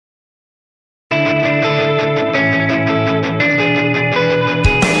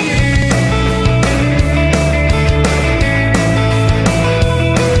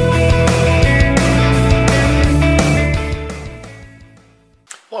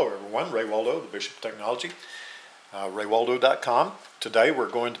Hello everyone, Ray Waldo, the Bishop of Technology, raywaldo.com. Today we're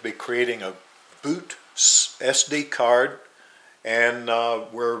going to be creating a boot SD card, and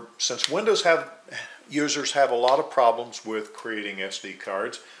since Windows users have a lot of problems with creating SD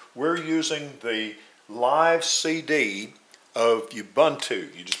cards, we're using the live CD of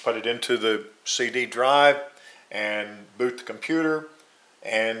Ubuntu. You just put it into the CD drive and boot the computer,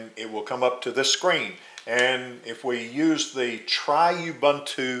 and it will come up to this screen. And if we use the Try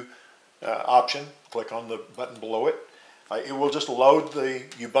Ubuntu option, click on the button below it, it will just load the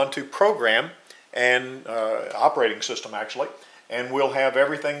Ubuntu program and operating system actually, and we'll have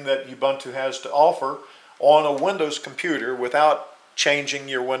everything that Ubuntu has to offer on a Windows computer without changing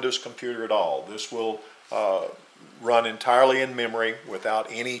your Windows computer at all. This will run entirely in memory without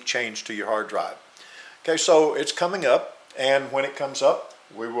any change to your hard drive. Okay, so it's coming up, and when it comes up,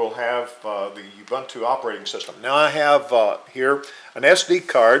 we will have the Ubuntu operating system. Now I have here an SD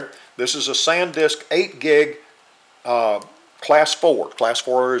card. This is a SanDisk 8 gig class 4. Class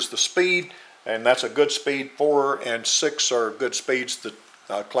 4 is the speed, and that's a good speed. 4 and 6 are good speeds. The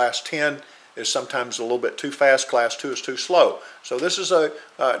class 10 is sometimes a little bit too fast. Class 2 is too slow. So this is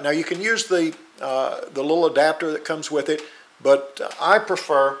now you can use the little adapter that comes with it, but I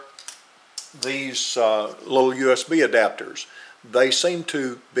prefer these little USB adapters. They seem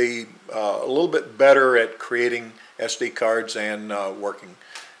to be a little bit better at creating SD cards and working.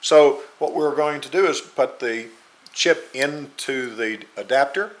 So what we're going to do is put the chip into the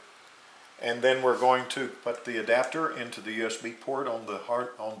adapter, and then we're going to put the adapter into the USB port on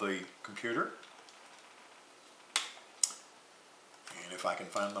the computer. And if I can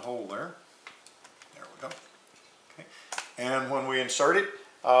find the hole there, there we go. Okay. And when we insert it,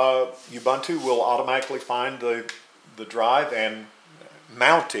 Ubuntu will automatically find the drive and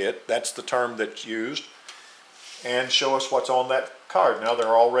mount it. That's the term that's used, and show us what's on that card. Now there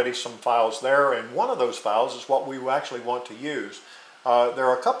are already some files there, and one of those files is what we actually want to use. There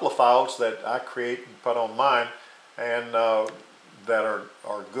are a couple of files that I create and put on mine, and that are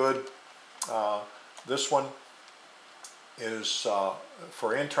good. This one is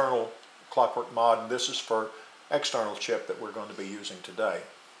for internal ClockWorkMod, and this is for external chip that we're going to be using today.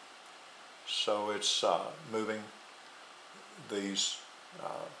 So it's moving these,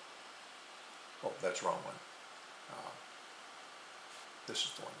 oh, that's the wrong one. This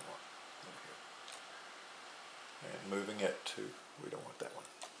is the one we want over here. And moving it to, we don't want that one.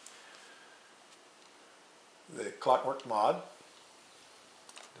 The ClockWorkMod,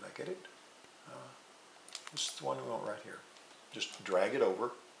 did I get it? This is the one we want right here. Just drag it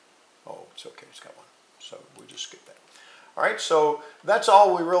over. Oh, it's okay, it's got one. So we just skip that. All right, so that's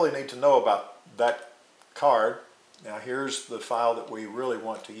all we really need to know about that card. Now here's the file that we really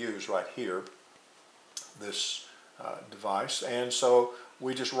want to use right here, this device. And so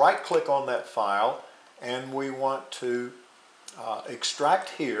we just right click on that file, and we want to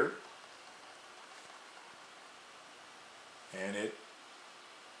extract here. And it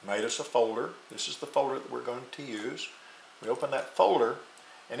made us a folder. This is the folder that we're going to use. We open that folder,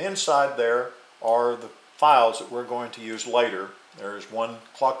 and inside there are the files that we're going to use later. There's one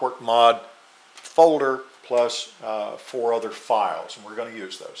ClockWorkMod folder plus 4 other files, and we're going to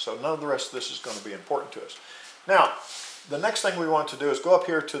use those. So none of the rest of this is going to be important to us. Now, the next thing we want to do is go up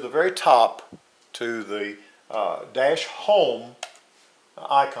here to the very top to the dash home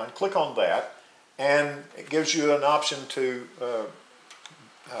icon. Click on that, and it gives you an option to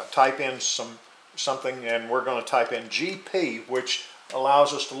type in something, and we're going to type in GP, which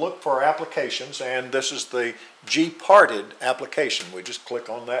allows us to look for applications, and this is the Gparted application. We just click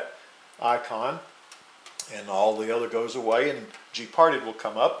on that icon, and all the other goes away, and Gparted will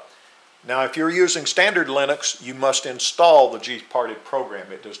come up. Now if you're using standard Linux, you must install the Gparted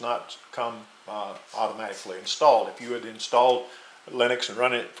program. It does not come automatically installed. If you had installed Linux and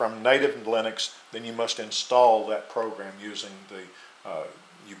run it from native Linux, then you must install that program using the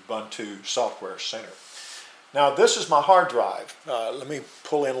Ubuntu Software Center. Now this is my hard drive. Let me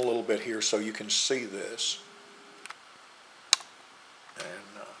pull in a little bit here so you can see this.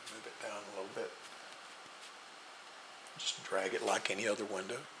 And move it down a little bit. Just drag it like any other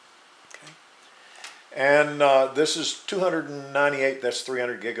window. Okay. And this is 298, that's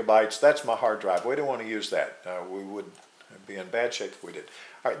 300 gigabytes. That's my hard drive. We don't want to use that. We would be in bad shape if we did.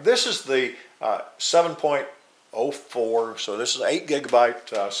 All right, this is the 7.04, so this is 8 gigabyte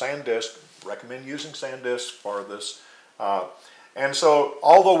SanDisk. Recommend using SanDisk for this. And so,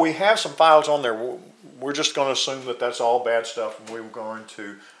 although we have some files on there, we're just going to assume that that's all bad stuff, and we're going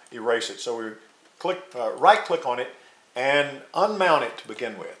to erase it. So we click, right-click on it and unmount it to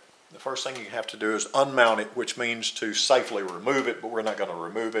begin with. the first thing you have to do is unmount it, which means to safely remove it, but we're not going to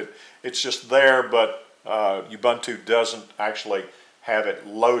remove it. It's just there, but Ubuntu doesn't actually have it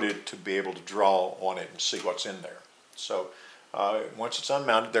loaded to be able to draw on it and see what's in there. So once it's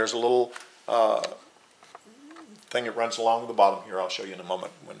unmounted, there's a little thing that runs along the bottom here. I'll show you in a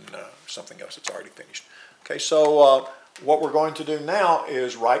moment when something else that's already finished. Okay, so what we're going to do now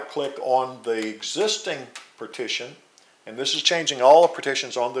is right-click on the existing partition, and this is changing all the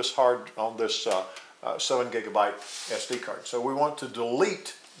partitions on this 7 gigabyte SD card. So we want to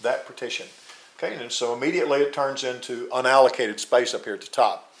delete that partition. Okay, and so immediately it turns into unallocated space up here at the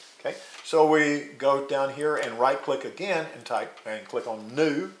top. Okay, so we go down here and right-click again and type and click on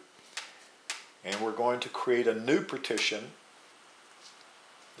New, and we're going to create a new partition.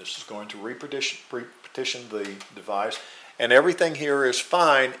 This is going to repartition the device, and everything here is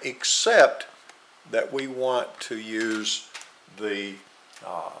fine except that we want to use the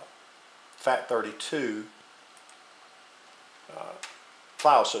FAT32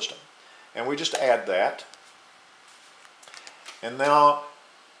 file system. And we just add that. And now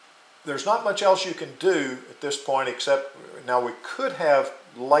there's not much else you can do at this point except, now we could have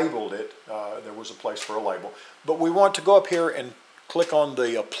labeled it. There was a place for a label. But we want to go up here and click on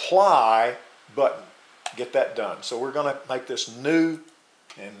the Apply button. Get that done. So we're going to make this new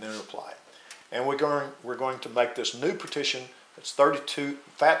and then apply. And we're going to make this new partition that's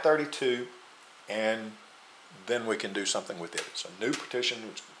FAT32, and then we can do something with it. It's a new partition.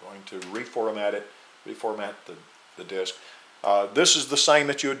 It's going to reformat the disk. This is the same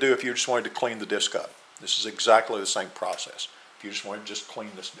that you would do if you just wanted to clean the disk up. This is exactly the same process. If you just want to just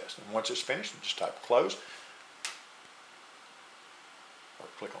clean this disk. And once it's finished, you just type close, or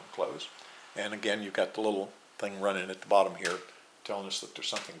click on close. And again, you've got the little thing running at the bottom here telling us that there's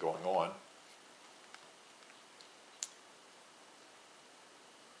something going on.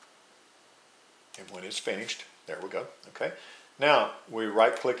 And when it's finished, there we go. Okay. Now we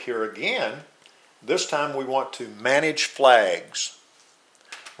right click here again. This time we want to manage flags.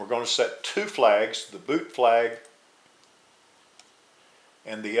 We're going to set 2 flags, the boot flag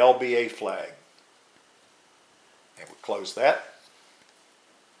and the LBA flag. And we'll close that.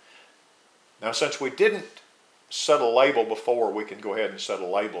 Now since we didn't set a label before, we can go ahead and set a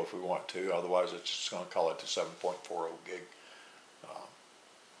label if we want to. Otherwise it's just going to call it the 7.40 gig.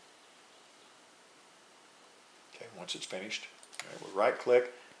 Okay, once it's finished, we'll right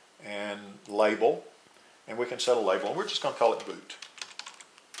click and label, and we can set a label, and we're just going to call it boot.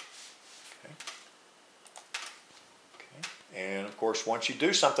 Okay. Okay. And of course, once you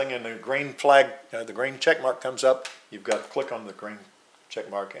do something and the green flag, the green check mark comes up, you've got to click on the green check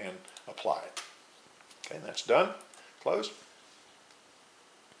mark and apply it. Okay, and that's done. Close.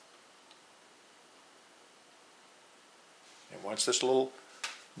 And once this little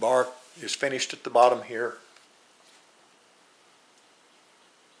bar is finished at the bottom here,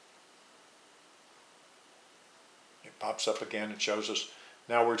 pops up again and shows us.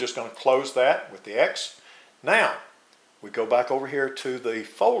 Now we're just going to close that with the X. Now we go back over here to the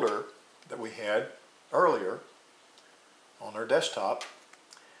folder that we had earlier on our desktop.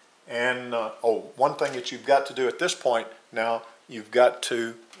 And one thing that you've got to do at this point, now you've got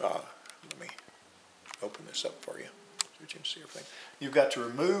to, let me open this up for you so you can see everything. You've got to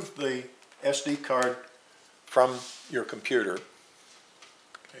remove the SD card from your computer.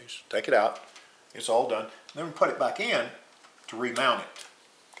 Okay, so take it out. It's all done. Then we put it back in to remount it.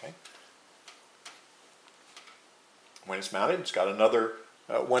 Okay. When it's mounted, it's got another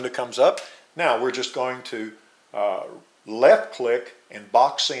window comes up. Now we're just going to left click and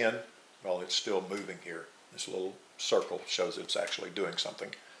box in. Well, it's still moving here. This little circle shows it's actually doing something.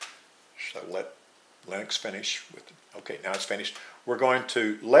 So let Linux finish with it. Okay, now it's finished. We're going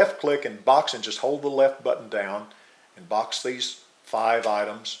to left click and box and just hold the left button down and box these 5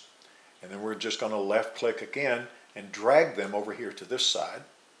 items. And then we're just going to left click again and drag them over here to this side.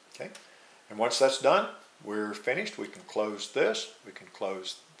 Okay. And once that's done, we're finished. We can close this. We can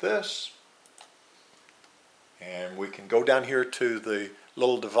close this. And we can go down here to the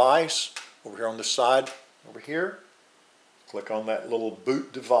little device over here on the side over here. Click on that little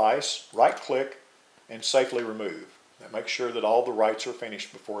boot device, right click, and safely remove. Now make sure that all the writes are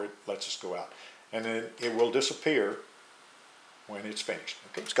finished before it lets us go out. And then it will disappear when it's finished.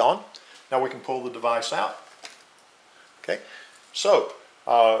 Okay, it's gone. Now we can pull the device out. Okay, so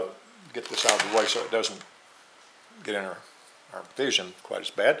get this out of the way so it doesn't get in our vision quite as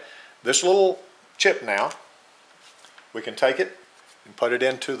bad. This little chip now, we can take it and put it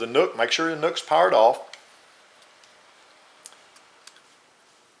into the Nook. Make sure the Nook's powered off.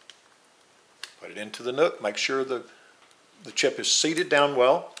 Put it into the Nook. Make sure the chip is seated down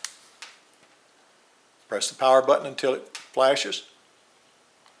well. Press the power button until it flashes.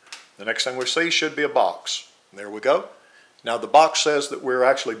 The next thing we see should be a box. There we go. Now the box says that we're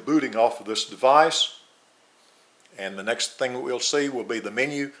actually booting off of this device, and the next thing that we'll see will be the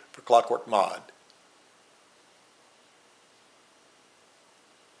menu for ClockWorkMod.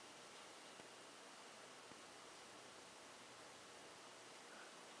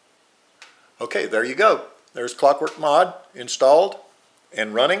 Okay, there you go. There's ClockWorkMod installed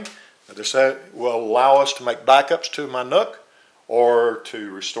and running. This will allow us to make backups to my Nook, or to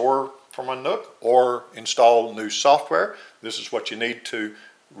restore from my Nook, or install new software. This is what you need to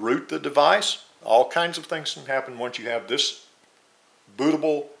root the device. All kinds of things can happen once you have this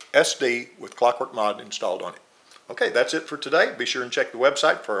bootable SD with ClockWorkMod installed on it. Okay, that's it for today. Be sure and check the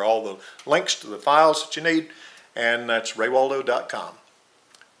website for all the links to the files that you need, and that's raywaldo.com.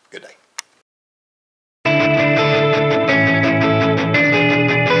 Good day.